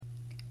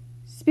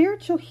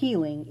Spiritual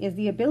healing is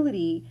the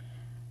ability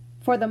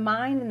for the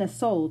mind and the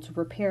soul to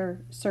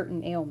repair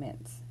certain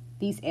ailments.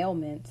 These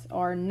ailments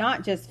are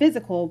not just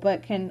physical,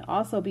 but can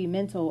also be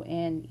mental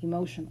and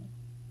emotional.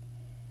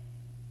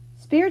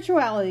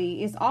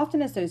 Spirituality is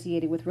often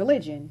associated with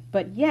religion,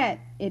 but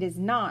yet it is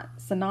not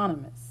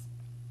synonymous.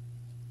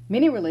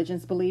 Many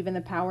religions believe in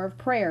the power of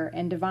prayer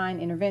and divine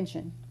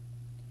intervention.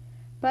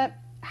 But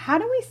how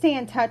do we stay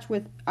in touch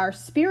with our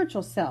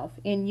spiritual self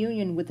in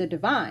union with the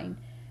divine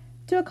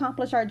to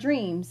accomplish our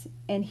dreams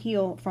and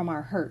heal from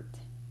our hurt?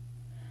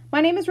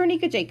 My name is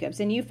Ronika Jacobs,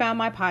 and you found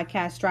my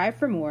podcast, Strive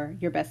for More,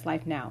 Your Best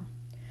Life Now.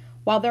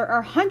 While there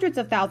are hundreds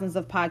of thousands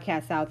of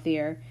podcasts out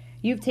there,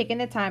 you've taken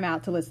the time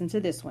out to listen to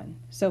this one.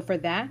 So for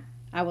that,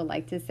 I would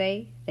like to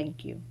say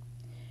thank you.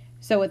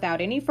 So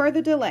without any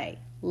further delay,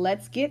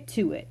 let's get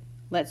to it.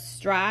 Let's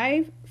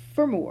strive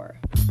for more.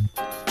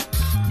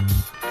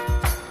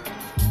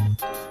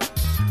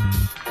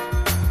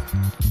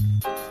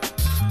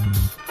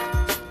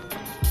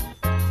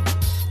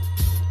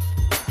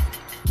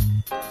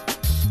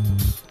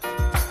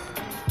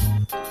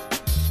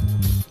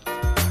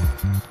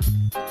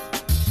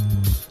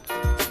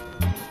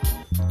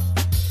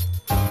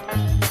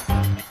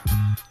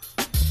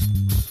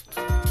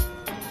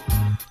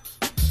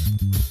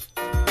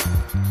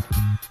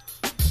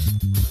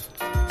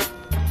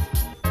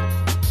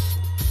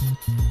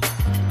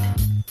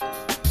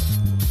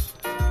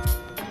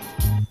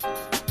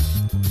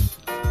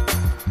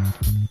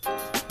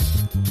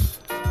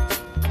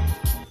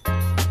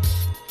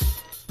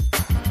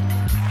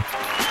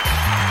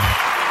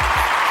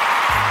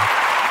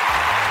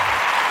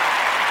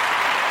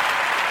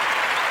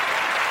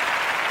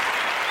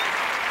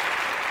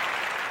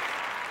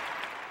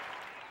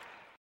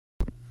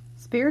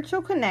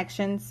 Spiritual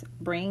connections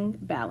bring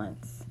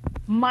balance.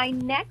 My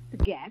next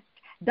guest,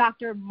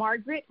 Dr.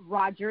 Margaret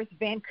Rogers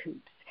Van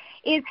Coops,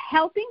 is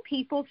helping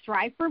people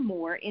strive for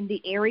more in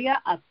the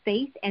area of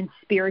faith and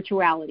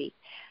spirituality.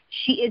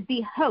 She is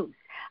the host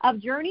of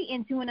Journey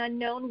into an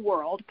Unknown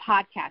World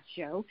podcast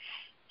show.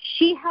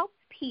 She helps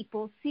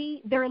people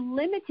see their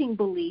limiting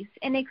beliefs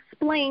and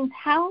explains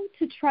how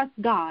to trust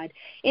God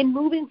in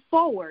moving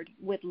forward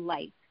with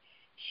life.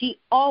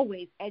 She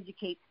always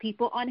educates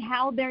people on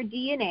how their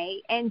DNA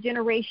and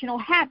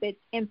generational habits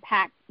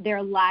impact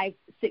their lives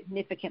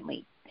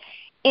significantly.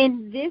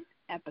 In this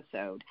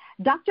episode,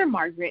 Dr.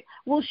 Margaret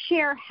will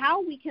share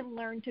how we can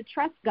learn to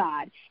trust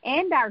God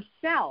and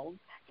ourselves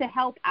to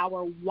help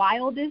our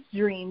wildest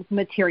dreams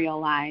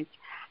materialize.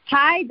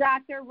 Hi,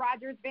 Dr.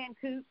 Rogers Van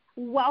Coops.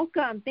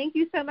 Welcome. Thank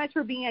you so much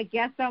for being a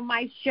guest on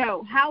my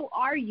show. How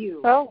are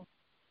you? Oh,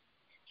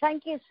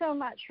 thank you so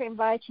much for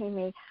inviting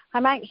me.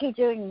 I'm actually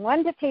doing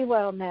wonderfully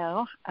well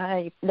now.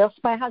 I lost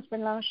my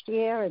husband last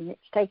year, and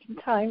it's taken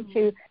time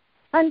to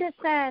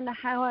understand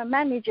how a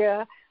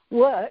manager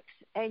works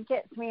and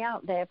gets me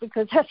out there,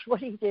 because that's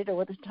what he did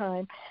all the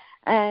time.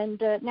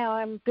 And now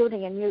I'm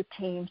building a new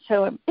team.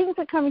 So things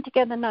are coming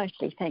together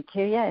nicely, thank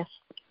you, yes.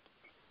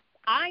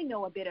 I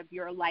know a bit of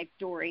your life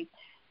story.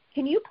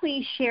 Can you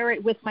please share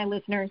it with my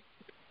listeners?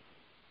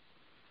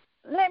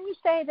 Let me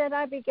say that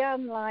I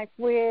began life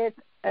with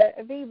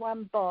a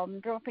V1 bomb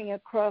dropping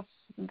across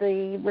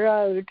the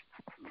road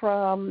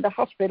from the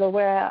hospital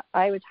where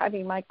I was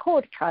having my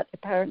cord cut,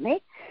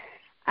 apparently.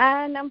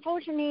 And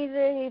unfortunately,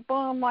 the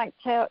bomb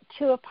wiped out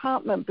 2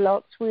 apartment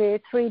blocks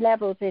with 3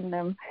 levels in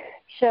them.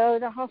 So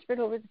the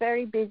hospital was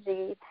very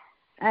busy,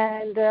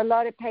 and a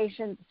lot of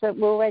patients that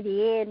were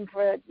already in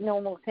for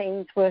normal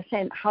things were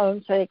sent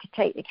home so they could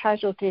take the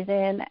casualties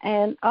in.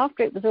 And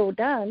after it was all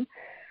done,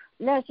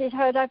 nurses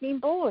heard I'd been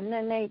born,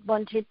 and they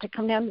wanted to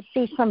come down to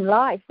see some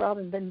life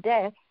rather than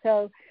death.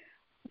 So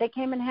they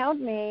came and held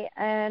me,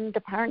 and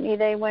apparently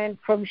they went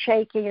from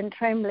shaking and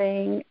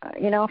trembling,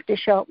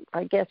 aftershock,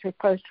 I guess, with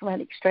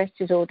post-traumatic stress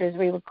disorder, as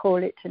we would call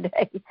it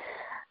today,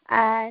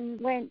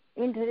 and went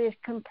into this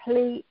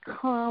complete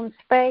calm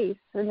space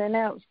and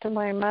announced to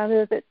my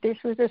mother that this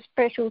was a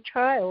special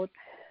child.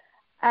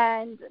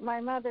 And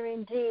my mother,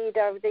 indeed,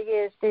 over the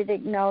years did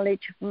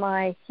acknowledge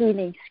my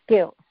healing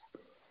skills.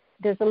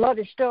 There's a lot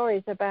of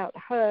stories about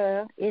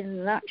her. In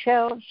a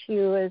nutshell, she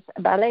was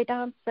a ballet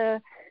dancer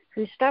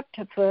who stubbed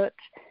her foot,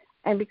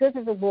 and because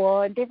of the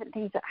war and different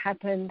things that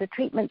happened, the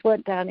treatments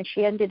weren't done, and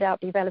she ended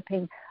up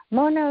developing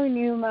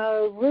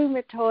mononeumo,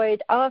 rheumatoid,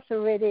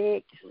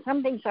 arthritic,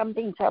 something.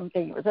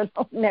 It was a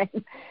long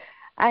name.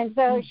 And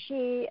so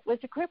she was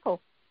a cripple.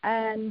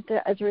 And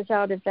as a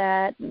result of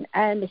that,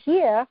 and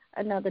here,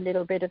 another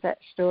little bit of that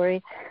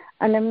story,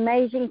 an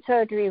amazing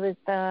surgery was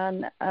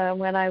done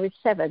when I was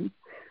 7,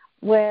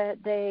 where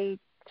they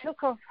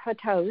took off her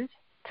toes,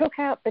 took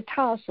out the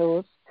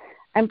tarsals,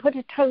 and put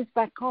her toes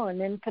back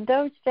on. And for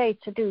those days,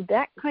 to do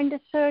that kind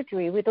of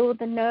surgery with all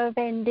the nerve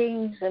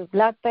endings and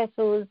blood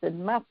vessels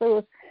and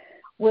muscles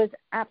was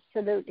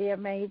absolutely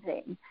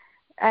amazing.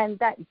 And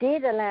that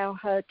did allow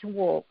her to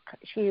walk.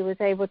 She was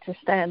able to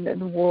stand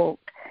and walk.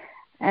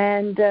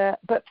 And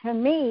but for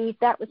me,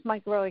 that was my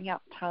growing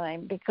up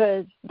time,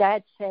 because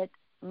Dad said,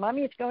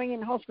 Mommy is going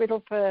in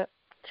hospital for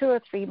 2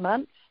 or 3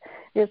 months.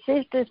 Your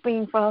sister's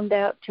been farmed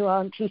out to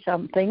auntie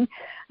something,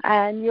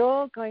 and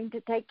you're going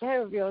to take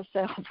care of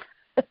yourself.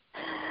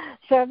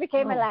 So I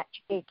became a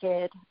latchkey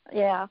kid,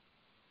 yeah,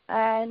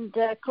 and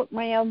cooked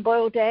my own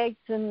boiled eggs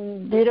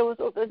and did all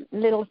sorts of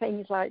little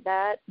things like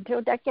that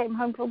until Dad came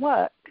home from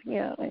work,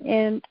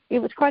 and it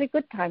was quite a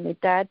good time with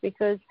Dad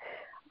because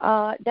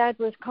Dad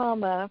was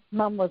calmer,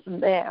 Mum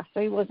wasn't there,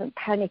 so he wasn't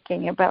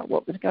panicking about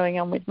what was going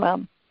on with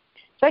Mum.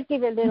 So I'd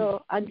give a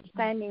little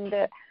understanding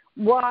that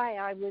why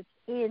I was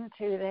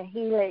into the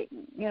healing.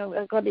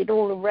 I got it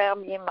all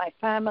around me in my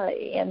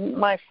family and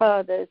my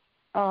father's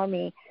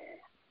army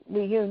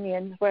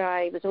reunions where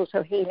I was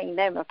also healing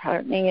them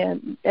apparently,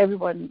 and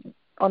everyone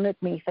honored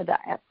me for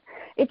that.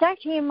 It's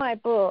actually in my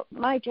book,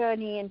 My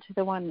Journey into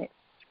the Oneness.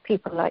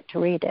 People like to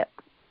read it.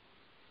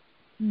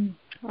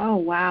 Oh,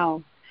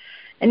 wow.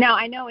 And now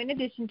I know in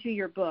addition to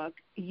your book,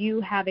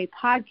 you have a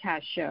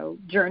podcast show,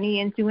 Journey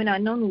into an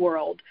Unknown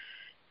World.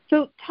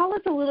 So tell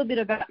us a little bit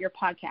about your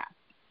podcast.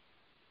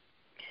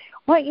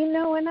 Well,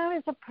 when I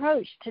was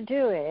approached to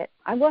do it,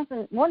 I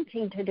wasn't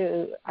wanting to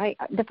do.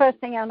 The first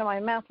thing out of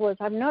my mouth was,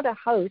 I'm not a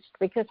host,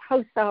 because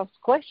hosts ask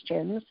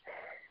questions,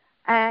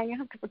 and you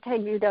have to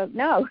pretend you don't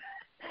know.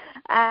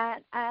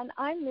 And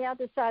I'm the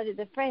other side of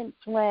the fence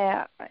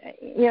where,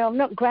 I'm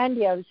not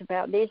grandiose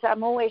about this.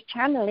 I'm always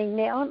channeling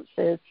the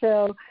answers.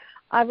 So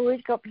I've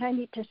always got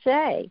plenty to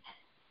say.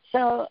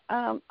 So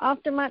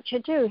after much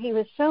ado, he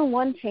was so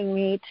wanting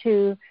me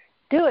to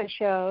do a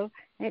show,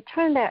 and it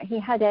turned out he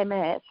had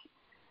MS.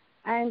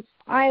 And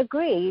I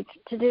agreed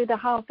to do the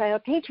half-hour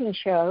teaching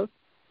show,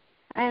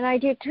 and I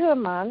did 2 a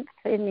month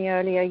in the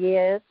earlier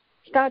years,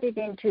 started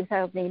in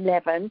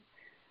 2011,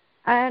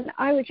 and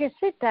I would just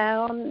sit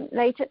down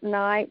late at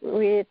night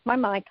with my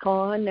mic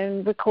on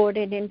and record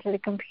it into the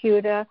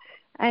computer,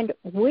 and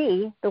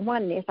we, the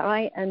oneness,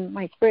 I and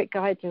my spirit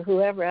guides or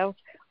whoever else,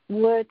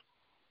 would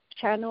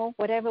channel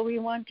whatever we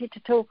wanted to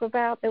talk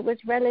about that was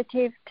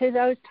relative to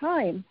those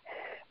times.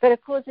 But,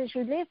 of course, as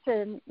you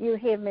listen, you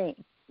hear me,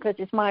 because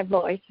it's my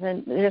voice,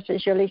 and just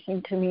as you're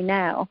listening to me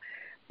now,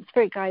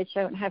 spirit guides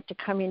don't have to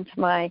come into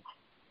my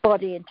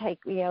body and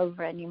take me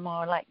over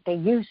anymore like they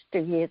used to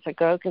years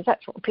ago, because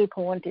that's what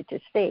people wanted to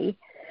see.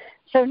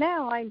 So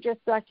now I'm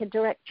just like a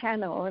direct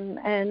channel,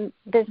 and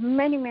there's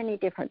many, many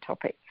different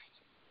topics.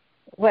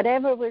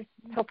 Whatever was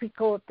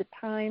topical at the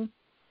time,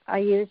 I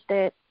used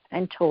it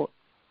and taught.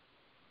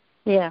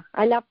 Yeah,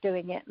 I love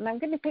doing it, and I'm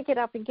going to pick it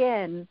up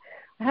again.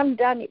 I haven't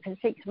done it for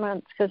 6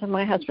 months because of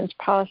my husband's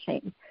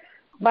passing.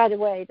 By the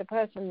way, the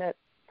person that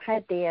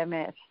had the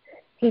MS,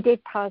 he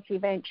did pass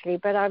eventually,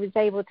 but I was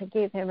able to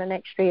give him an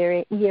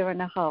extra year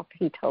and a half,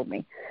 he told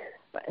me.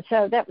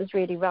 So that was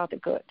really rather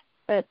good.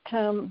 But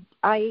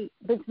I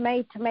was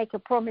made to make a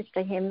promise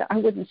to him that I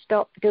wouldn't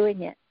stop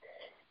doing it.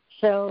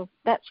 So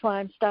that's why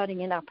I'm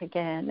starting it up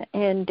again.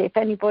 And if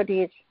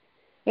anybody is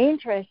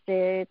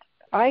interested,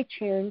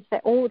 iTunes,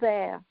 they're all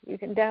there. You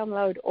can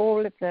download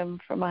all of them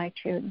from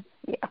iTunes.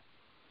 Yeah.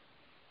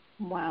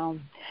 Wow.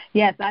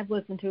 Yes, I've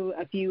listened to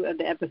a few of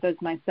the episodes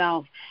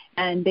myself,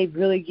 and they've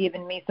really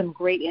given me some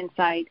great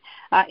insight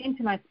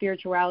into my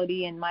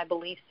spirituality and my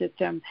belief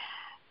system.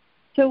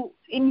 So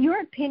in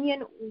your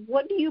opinion,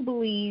 what do you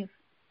believe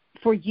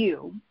for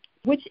you,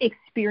 which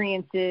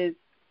experiences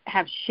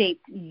have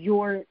shaped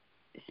your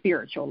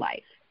spiritual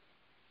life?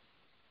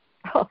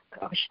 Oh,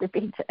 gosh,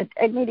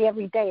 nearly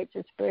every day it's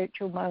a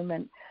spiritual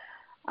moment.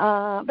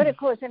 But, of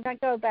course, if I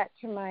go back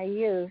to my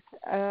youth,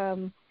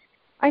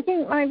 I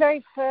think my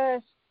very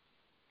first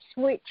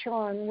switch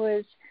on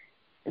was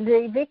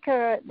the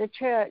vicar at the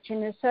church in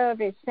the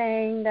service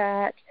saying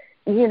that,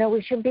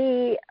 we should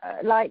be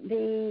like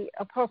the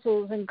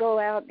apostles and go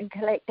out and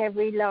collect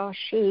every last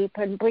sheep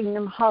and bring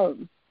them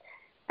home.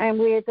 And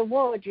with the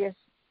war just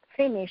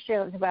finished, it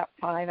was about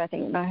 5, I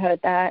think, when I heard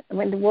that. And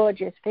when the war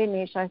just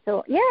finished, I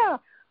thought, yeah,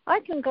 I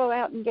can go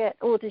out and get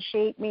all the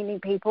sheep, meaning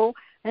people,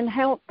 and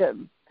help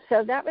them.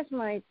 So that was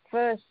my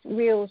first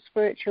real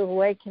spiritual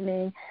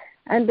awakening.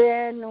 And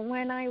then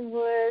when I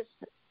was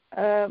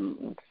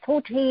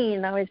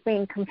 14, I was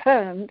being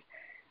confirmed.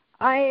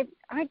 I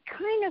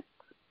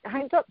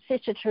got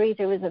Sister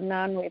Teresa was a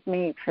nun with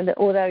me for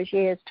all those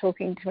years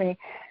talking to me.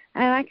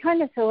 And I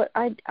kind of thought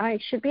I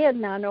should be a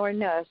nun or a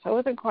nurse. I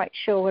wasn't quite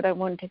sure what I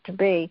wanted to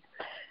be.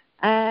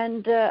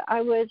 And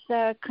I was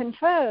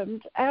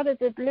confirmed out of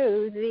the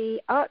blue.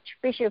 The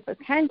Archbishop of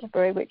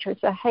Canterbury, which was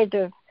the head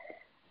of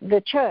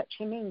the church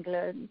in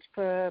England,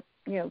 for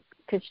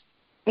because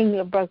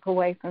England broke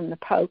away from the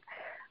Pope,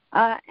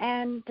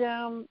 and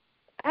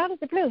out of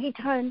the blue he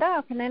turned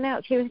up and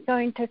announced he was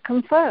going to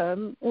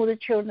confirm all the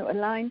children that were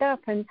lined up.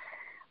 And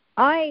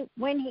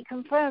when he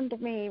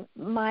confirmed me,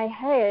 my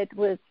head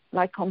was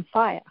like on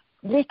fire,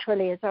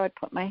 literally, as though I'd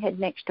put my head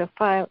next to a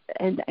fire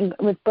and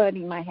was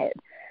burning my head.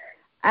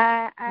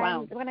 And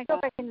wow. When I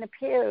got back in the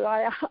pew,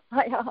 I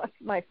asked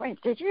my friends,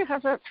 did you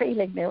have that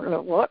feeling? They were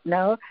like, what?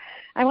 No.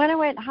 And when I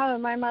went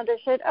home, my mother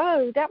said,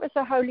 oh, that was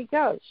the Holy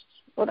Ghost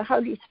or the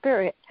Holy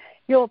Spirit.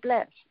 You're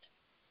blessed.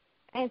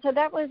 And so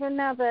that was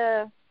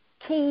another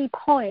key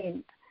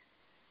point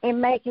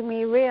in making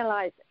me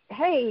realize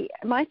hey,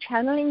 am I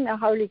channeling the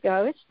Holy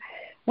Ghost?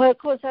 Well, of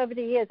course, over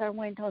the years, I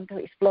went on to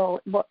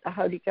explore what the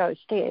Holy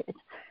Ghost is.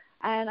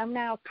 And I'm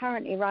now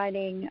currently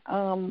writing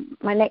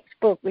my next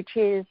book, which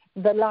is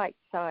The Light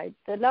Side.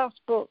 The last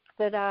book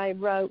that I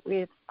wrote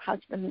with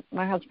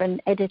my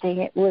husband editing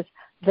it was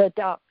The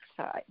Dark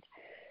Side,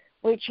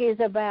 which is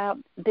about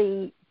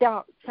the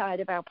dark side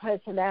of our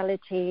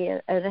personality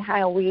and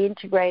how we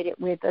integrate it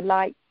with the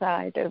light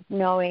side of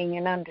knowing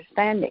and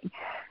understanding.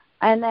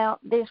 And now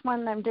this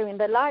one I'm doing,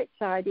 the light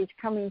side, is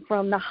coming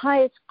from the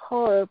highest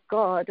core of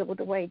God all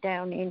the way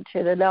down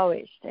into the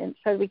lowest. And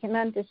so we can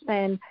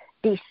understand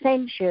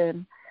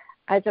descension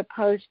as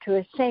opposed to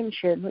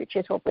ascension, which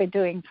is what we're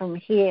doing from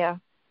here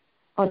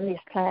on this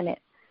planet.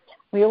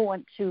 We all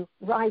want to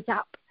rise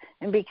up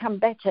and become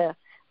better,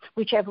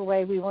 whichever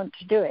way we want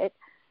to do it.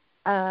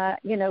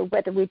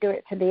 Whether we do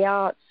it for the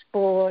arts,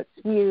 sports,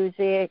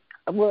 music,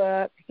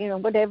 work,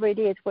 whatever it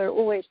is, we're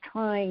always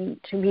trying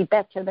to be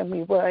better than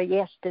we were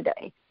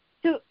yesterday.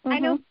 So I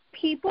know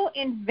people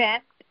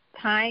invest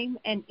time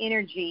and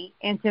energy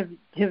into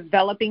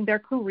developing their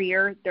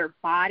career, their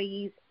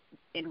bodies,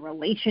 in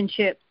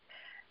relationships,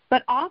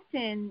 but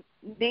often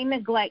they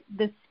neglect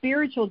the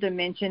spiritual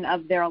dimension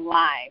of their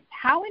lives.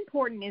 How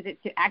important is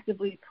it to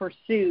actively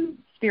pursue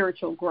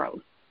spiritual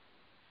growth?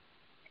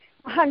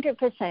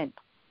 100%.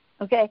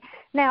 Okay.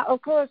 Now,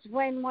 of course,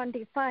 when one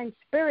defines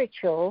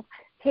spiritual,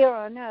 here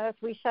on earth,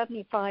 we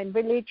suddenly find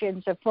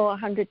religions of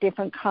 400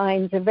 different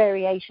kinds of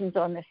variations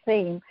on the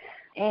theme.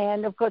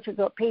 And, of course, we've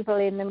got people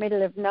in the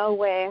middle of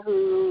nowhere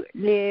who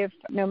live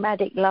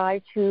nomadic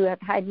lives who have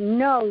had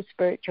no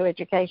spiritual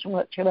education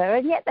whatsoever,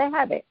 and yet they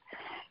have it.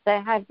 They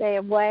have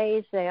their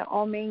ways, their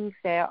omings,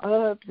 their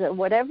herbs, or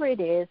whatever it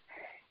is,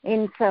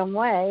 in some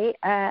way,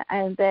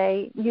 and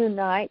they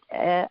unite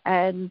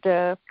and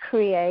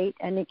create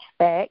and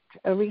expect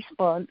a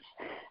response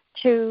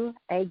to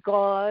a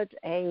god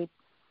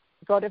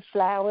of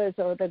flowers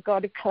or the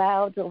god of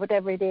clouds or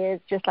whatever it is,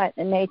 just like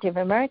the Native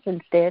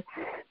Americans did.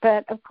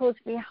 But, of course,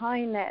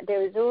 behind that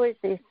there is always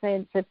this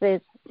sense that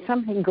there's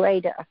something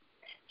greater.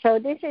 So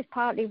this is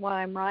partly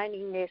why I'm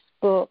writing this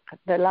book,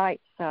 The Light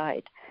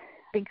Side,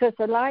 because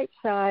the light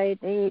side,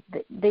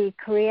 the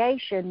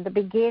creation, the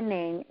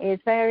beginning, is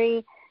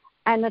very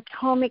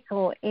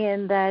anatomical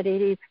in that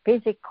it is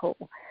physical.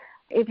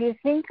 If you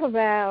think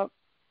about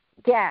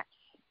gas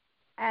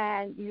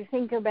and you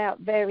think about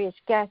various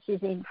gases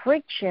in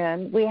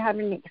friction, we have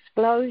an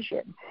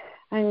explosion.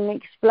 And an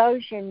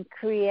explosion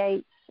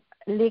creates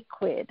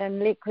liquid, and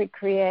liquid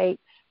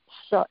creates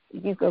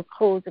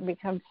cools and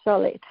becomes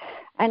solid.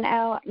 And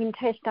our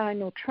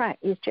intestinal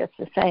tract is just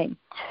the same.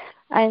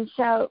 And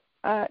so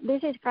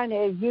this is kind of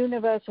a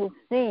universal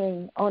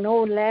thing on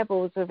all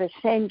levels of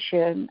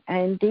ascension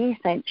and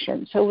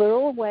descension. So we're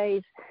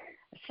always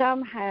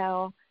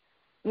somehow,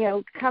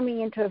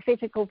 coming into a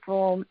physical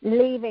form,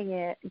 leaving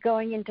it,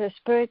 going into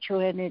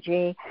spiritual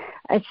energy,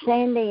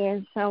 ascending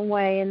in some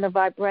way in the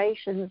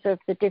vibrations of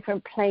the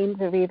different planes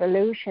of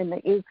evolution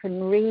that you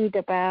can read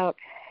about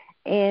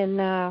in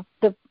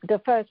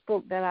the first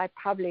book that I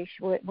published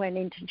went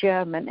into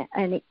German,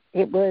 and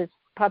it was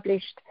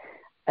published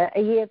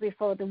a year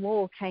before the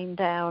wall came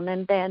down,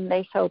 and then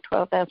they sold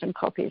 12,000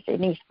 copies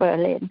in East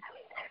Berlin.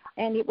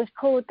 And it was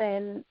called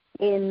then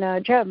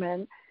in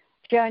German,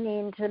 Journey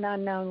into an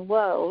Unknown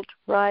World,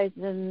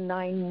 Reisen in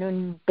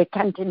einen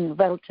bekannten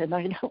Welten.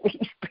 I don't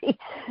really speak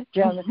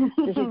German,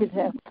 as you can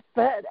tell.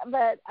 But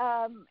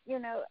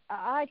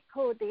I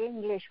called the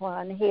English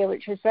one here,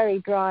 which was very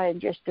dry and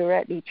just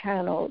directly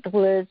channeled,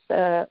 was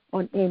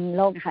in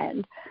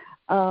longhand.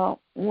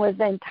 Was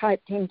then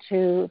typed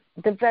into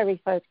the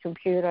very first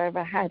computer I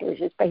ever had,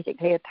 which is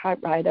basically a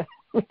typewriter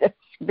with a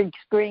big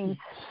screen,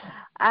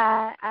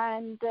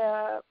 and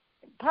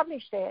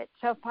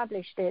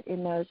self-published it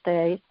in those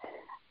days.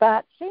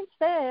 But since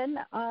then,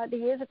 the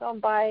years have gone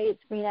by,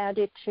 it's been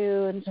added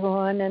to and so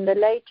on, and the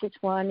latest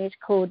one is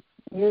called,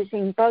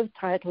 using both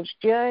titles,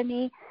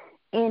 Journey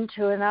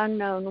into an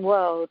Unknown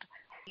World.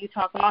 You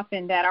talk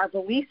often that our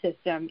belief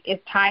system is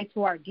tied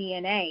to our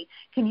DNA.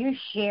 Can you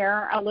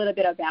share a little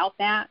bit about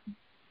that?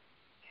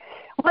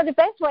 Well, the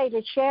best way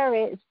to share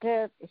it is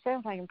it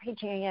sounds like I'm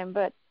pitching again,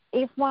 but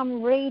if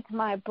one reads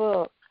my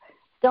book,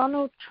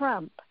 Donald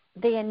Trump,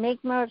 The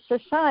Enigma of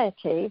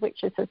Society,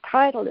 which is the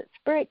title that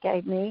Spirit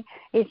gave me,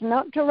 is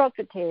not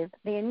derogative.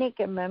 The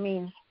enigma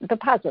means the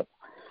puzzle,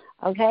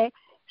 okay?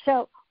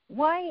 So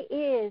why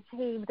is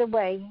he the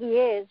way he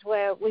is,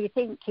 where we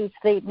think he's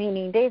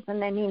meaning this and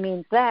then he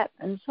means that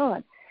and so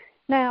on?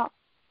 Now,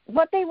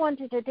 what they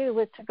wanted to do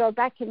was to go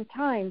back in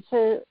time.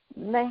 So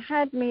they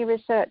had me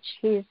research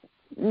his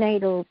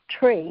natal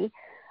tree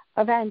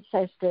of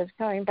ancestors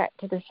going back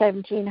to the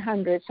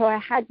 1700s. So I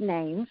had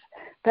names,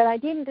 but I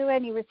didn't do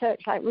any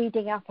research like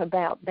reading up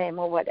about them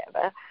or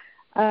whatever.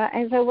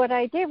 And so what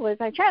I did was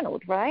I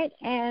channeled, right?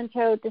 And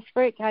so the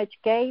spirit guides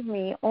gave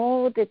me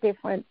all the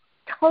different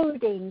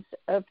codings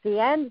of the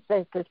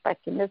ancestors back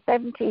in the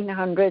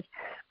 1700s,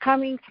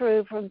 coming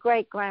through from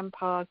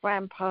great-grandpa,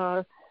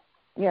 grandpa,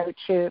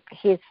 to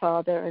his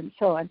father and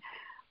so on.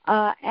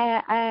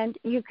 And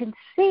you can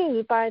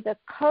see by the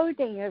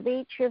coding of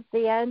each of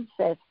the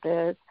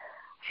ancestors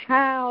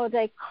how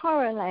they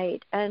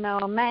correlate and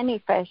are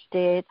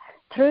manifested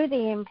through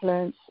the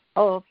influence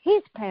of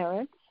his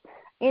parents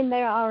in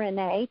their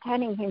RNA,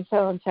 telling him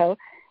so and so,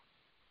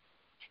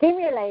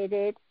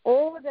 stimulated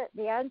all that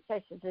the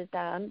ancestors have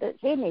done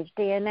that's in his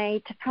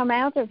DNA to come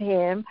out of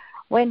him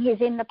when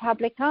he's in the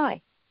public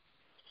eye.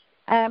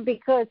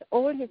 Because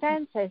all his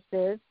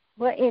ancestors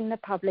were in the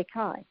public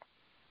eye.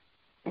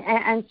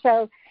 And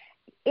so,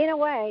 in a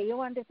way, you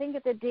want to think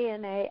of the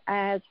DNA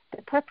as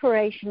the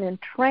preparation and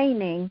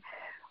training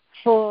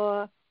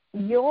for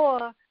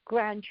your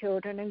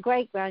grandchildren and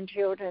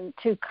great-grandchildren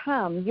to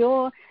come.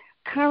 You're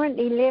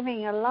currently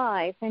living a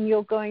life, and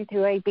you're going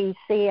through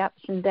ABC,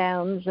 ups and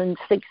downs and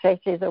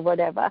successes or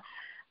whatever,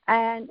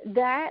 and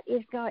that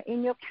is going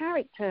in your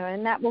character,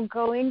 and that will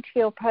go into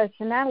your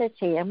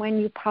personality. And when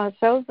you pass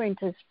over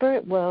into the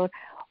spirit world,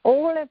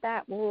 all of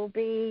that will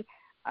be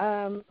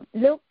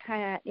looked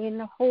at in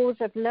the halls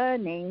of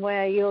learning,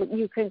 where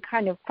you can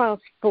kind of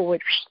fast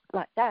forward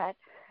like that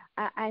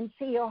and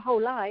see your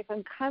whole life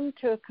and come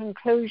to a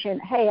conclusion.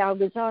 Hey, I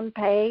was on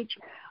page,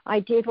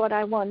 I did what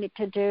I wanted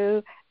to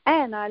do,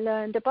 and I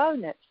learned a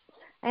bonus.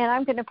 And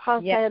I'm going to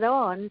pass that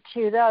on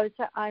to those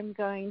that I'm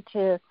going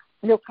to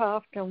look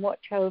after and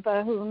watch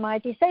over, who are my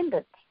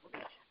descendants.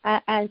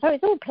 And so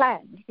it's all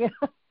planned.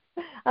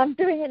 I'm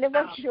doing it in a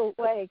very short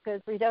way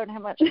because we don't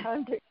have much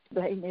time to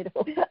explain it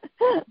all.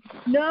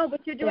 No,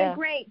 but you're doing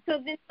great. So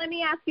then let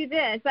me ask you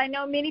this. I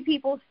know many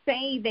people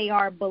say they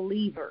are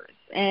believers,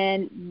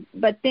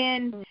 but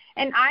then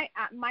I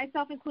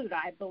myself included,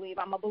 I believe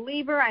I'm a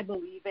believer. I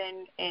believe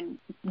in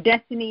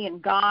destiny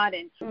and God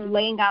and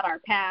laying out our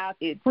path.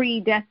 It's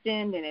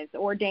predestined and it's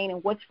ordained,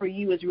 and what's for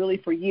you is really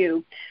for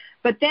you.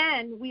 But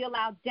then we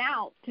allow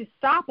doubt to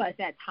stop us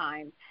at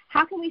times.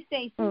 How can we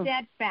stay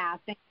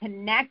steadfast and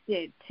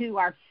connected to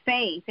our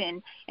faith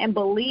and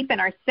belief in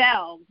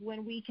ourselves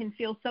when we can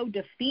feel so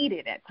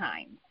defeated at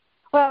times?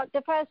 Well,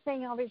 the first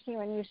thing, obviously,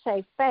 when you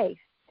say faith,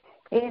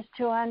 is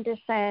to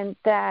understand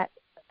that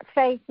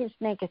faith is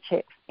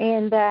negative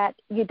in that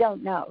you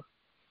don't know.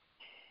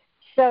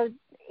 So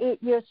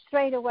you're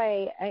straight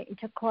away,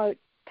 to quote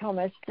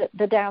Thomas,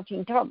 the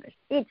doubting Thomas.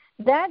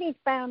 That is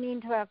bound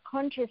into our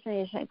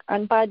consciousness,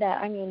 and by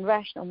that I mean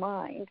rational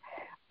mind,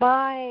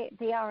 by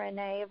the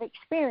RNA of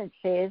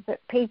experiences that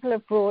people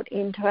have brought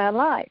into our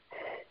life.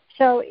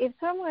 So if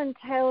someone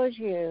tells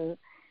you,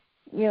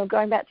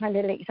 going back to my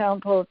little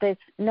example, there's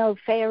no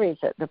fairies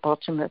at the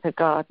bottom of the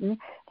garden,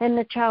 then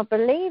the child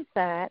believes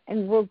that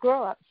and will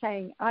grow up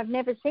saying, I've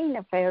never seen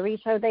a fairy,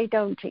 so they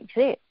don't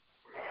exist.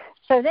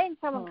 So then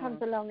someone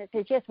comes along and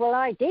says, yes, well,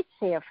 I did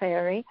see a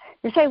fairy.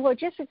 You say, well,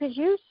 just because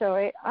you saw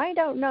it, I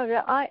don't know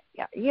that I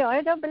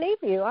don't believe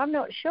you. I'm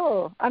not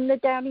sure. I'm the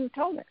doubting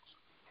Thomas.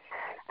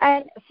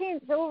 And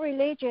since all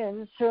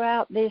religions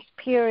throughout this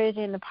period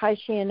in the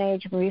Piscean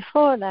Age and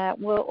before that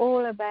were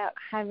all about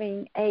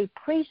having a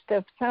priest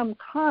of some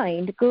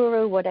kind,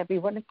 guru, whatever you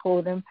want to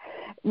call them,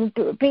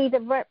 be the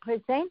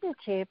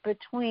representative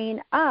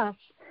between us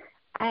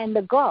and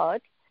the god.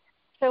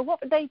 So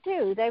what would they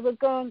do? They would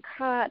go and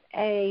cut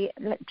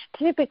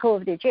typical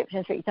of the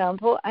Egyptians, for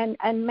example,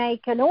 and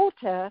make an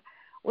altar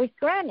with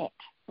granite.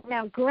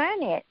 Now,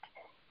 granite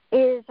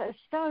is a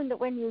stone that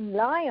when you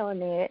lie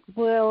on it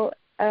will,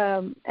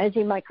 as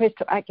in my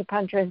crystal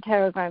acupuncture and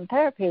pterogram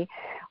therapy,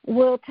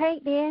 will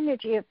take the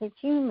energy of the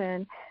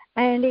human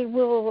and it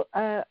will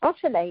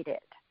oscillate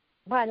it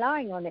by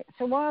lying on it.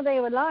 So while they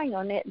were lying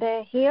on it,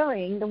 they're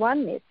hearing the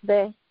oneness,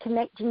 they're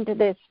connecting to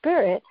their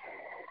spirit,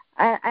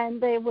 and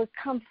they would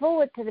come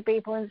forward to the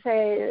people and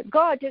say,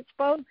 God has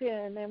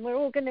spoken, and we're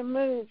all going to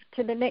move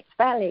to the next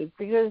valley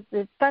because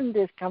the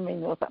thunder's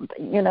coming or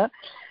something,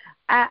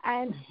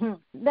 And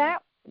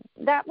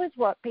that was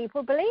what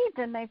people believed,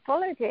 and they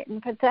followed it.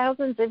 And for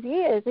thousands of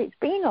years, it's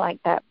been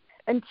like that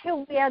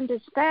until we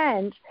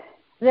understand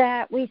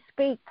that we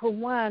speak for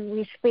one,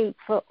 we speak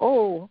for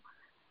all.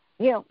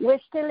 We're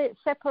still at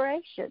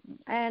separation,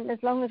 and as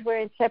long as we're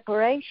in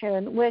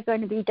separation, we're going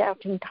to be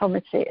doubting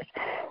Thomases.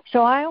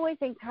 So I always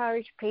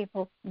encourage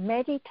people,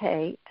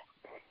 meditate,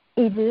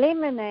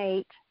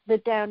 eliminate the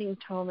doubting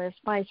Thomas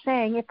by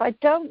saying, if I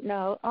don't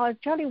know, I'll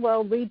jolly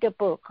well read a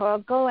book, or I'll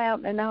go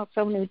out and ask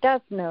someone who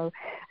does know,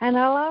 and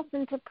I'll ask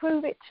them to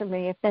prove it to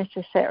me if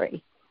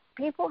necessary.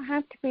 People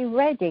have to be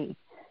ready.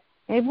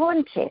 They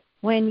want it.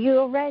 When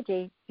you're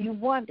ready, you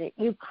want it.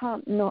 You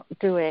can't not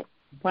do it.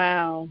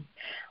 Wow.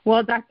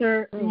 Well,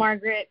 Dr.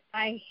 Margaret,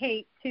 I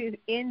hate to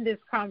end this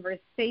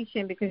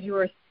conversation because you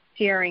are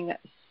sharing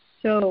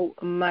so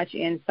much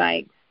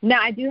insight. Now,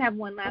 I do have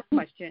one last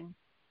question.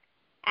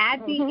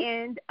 At the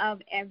end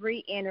of every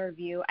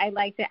interview, I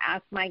like to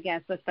ask my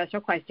guests a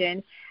special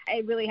question.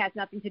 It really has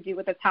nothing to do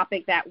with the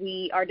topic that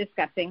we are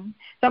discussing.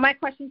 So my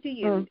question to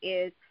you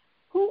is,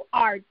 who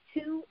are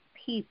two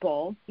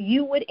people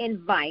you would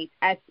invite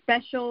as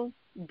special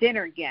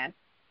dinner guests,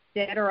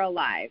 dead or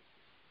alive?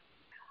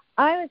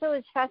 I was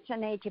always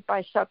fascinated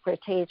by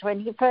Socrates. When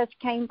he first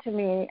came to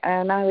me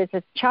and I was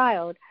a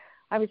child,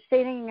 I was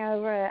sitting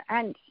over an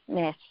ant's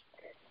nest,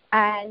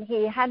 and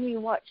he had me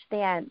watch the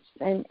ants.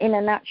 And in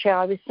a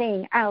nutshell, I was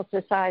seeing our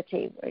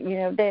society. You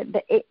know,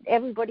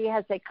 everybody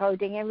has their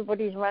coding.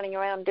 Everybody's running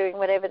around doing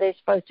whatever they're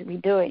supposed to be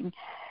doing.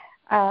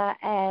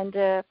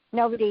 And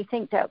nobody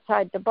thinks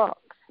outside the box.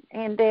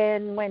 And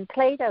then when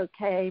Plato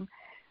came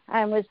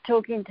and was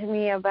talking to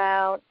me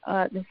about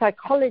the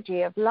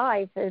psychology of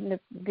life and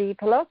the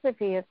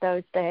philosophy of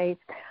those days,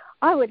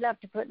 I would love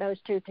to put those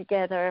two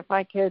together if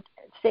I could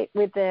sit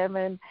with them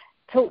and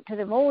talk to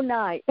them all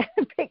night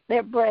and pick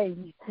their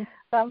brains.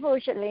 But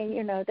unfortunately,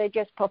 you know, they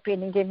just pop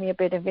in and give me a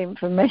bit of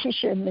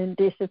information and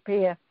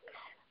disappear.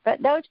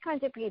 But those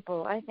kinds of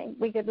people, I think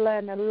we could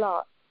learn a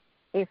lot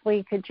if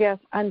we could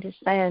just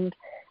understand.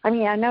 I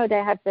mean, I know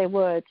they have their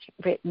words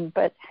written,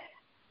 but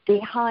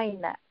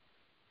behind that,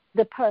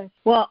 the person.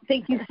 Well,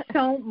 thank you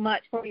so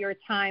much for your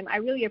time. I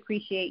really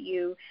appreciate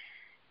you.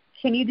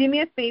 Can you do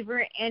me a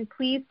favor and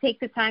please take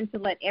the time to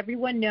let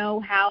everyone know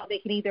how they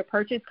can either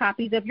purchase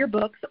copies of your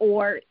books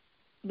or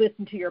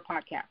listen to your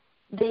podcast?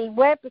 The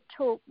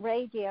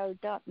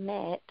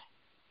webtalkradio.net,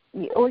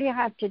 all you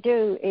have to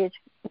do is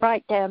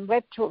write down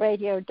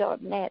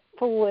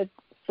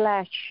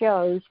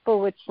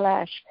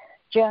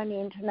webtalkradio.net/shows/Journey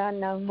into an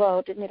Unknown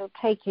World, and it'll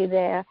take you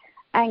there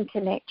and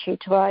connect you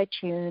to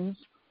iTunes.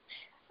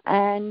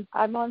 And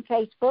I'm on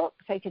Facebook,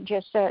 so you can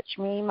just search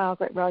me,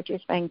 Margaret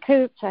Rogers Van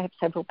Coops. I have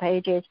several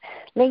pages.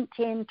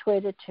 LinkedIn,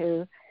 Twitter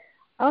too.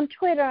 On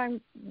Twitter,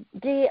 I'm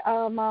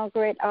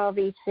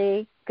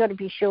drmargaretrvc. Got to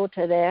be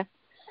shorter there.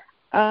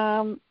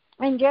 And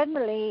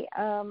generally,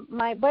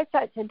 my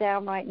websites are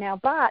down right now,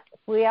 but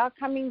we are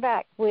coming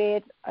back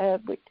with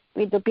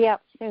it'll be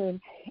up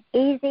soon,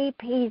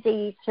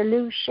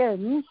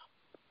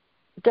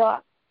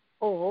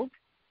 easypeasysolutions.org.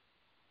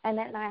 And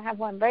then I have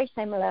one very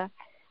similar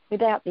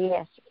without the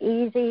S,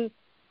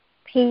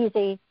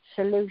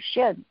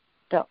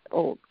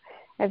 easypeasysolution.org.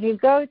 If you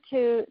go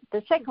to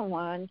the second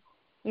one,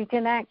 you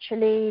can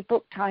actually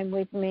book time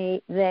with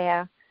me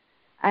there.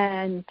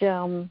 And,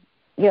 I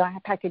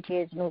have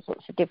packages and all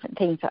sorts of different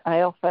things that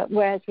I offer.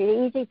 Whereas with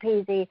Easy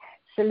Peasy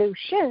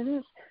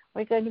Solutions,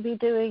 we're going to be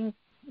doing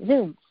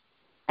Zooms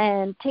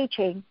and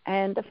teaching.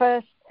 And the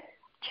first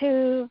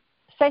 2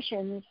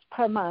 sessions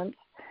per month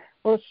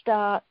will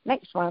start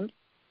next month.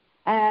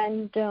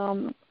 And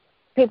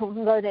people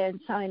can go there and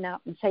sign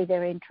up and say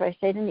they're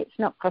interested, and it's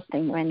not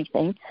costing them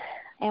anything.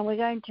 And we're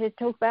going to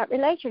talk about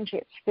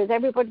relationships because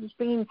everybody's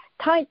been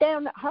tied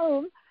down at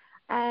home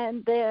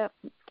and they're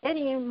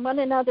getting in one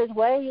another's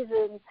ways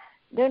and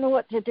don't know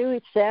what to do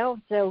with self.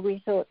 So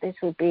we thought this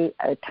would be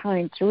a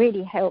time to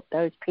really help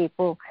those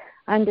people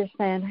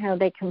understand how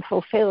they can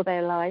fulfill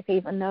their life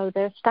even though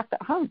they're stuck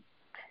at home.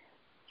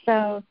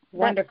 So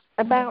wonderful.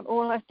 That's about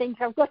all I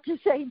think I've got to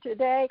say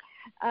today,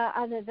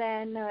 other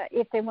than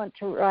if they want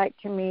to write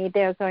to me,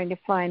 they're going to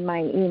find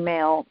my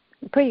email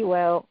pretty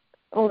well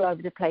all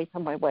over the place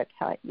on my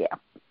website. Yeah.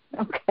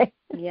 Okay.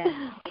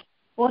 Yeah.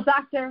 Well,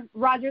 Dr.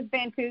 Rogers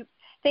Van Coops,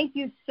 thank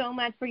you so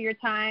much for your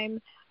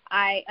time.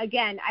 I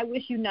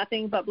wish you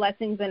nothing but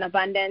blessings and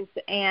abundance,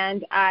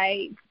 and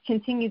I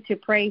continue to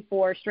pray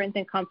for strength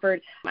and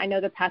comfort. I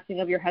know the passing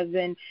of your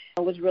husband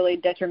was really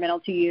detrimental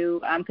to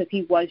you because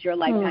he was your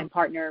lifetime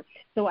partner.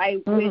 So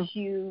I wish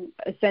you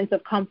a sense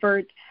of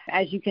comfort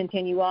as you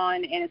continue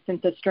on and a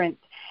sense of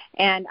strength.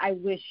 And I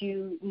wish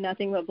you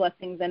nothing but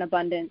blessings and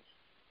abundance.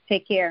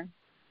 Take care.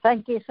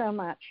 Thank you so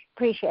much.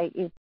 Appreciate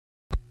you.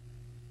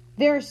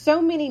 There are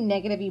so many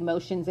negative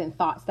emotions and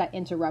thoughts that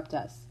interrupt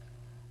us,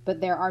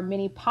 but there are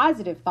many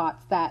positive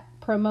thoughts that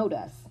promote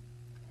us.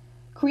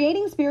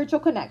 Creating spiritual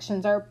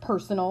connections are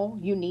personal,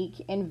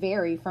 unique, and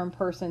vary from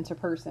person to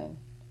person.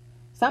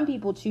 Some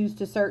people choose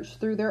to search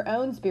through their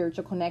own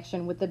spiritual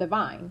connection with the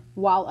divine,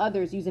 while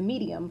others use a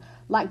medium,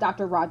 like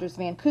Dr. Rogers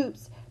Van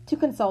Coops, to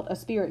consult a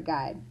spirit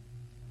guide.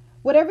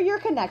 Whatever your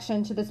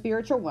connection to the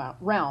spiritual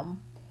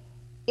realm,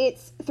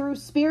 it's through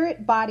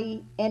spirit,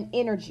 body, and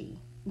energy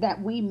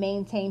that we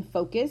maintain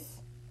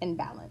focus and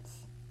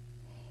balance.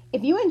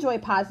 If you enjoy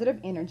positive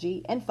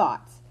energy and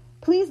thoughts,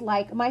 please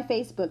like my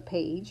Facebook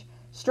page,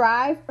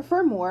 Strive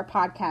for More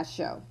podcast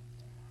show.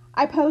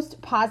 I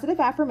post positive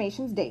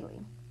affirmations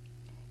daily.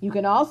 You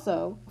can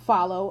also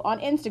follow on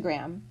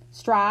Instagram,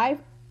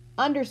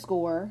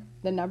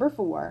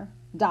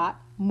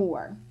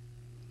 strive_4.more.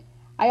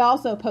 I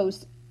also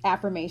post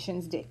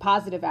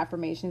positive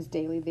affirmations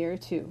daily there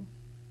too.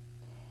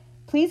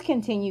 Please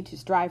continue to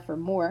strive for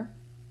more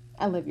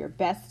and live your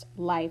best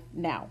life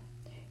now.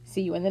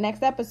 See you in the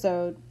next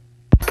episode.